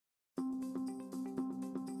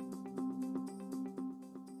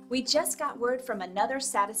We just got word from another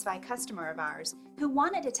satisfied customer of ours who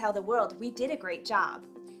wanted to tell the world we did a great job.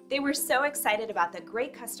 They were so excited about the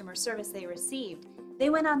great customer service they received, they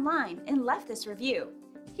went online and left this review.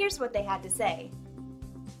 Here's what they had to say.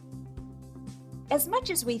 As much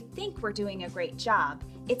as we think we're doing a great job,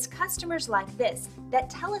 it's customers like this that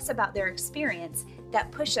tell us about their experience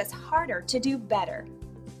that push us harder to do better.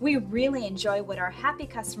 We really enjoy what our happy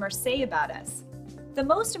customers say about us. The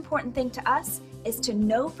most important thing to us is to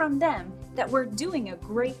know from them that we're doing a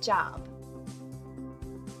great job.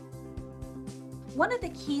 One of the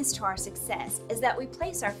keys to our success is that we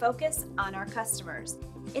place our focus on our customers.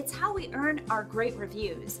 It's how we earn our great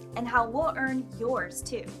reviews and how we'll earn yours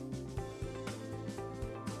too.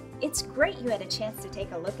 It's great you had a chance to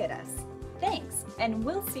take a look at us. Thanks, and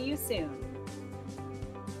we'll see you soon.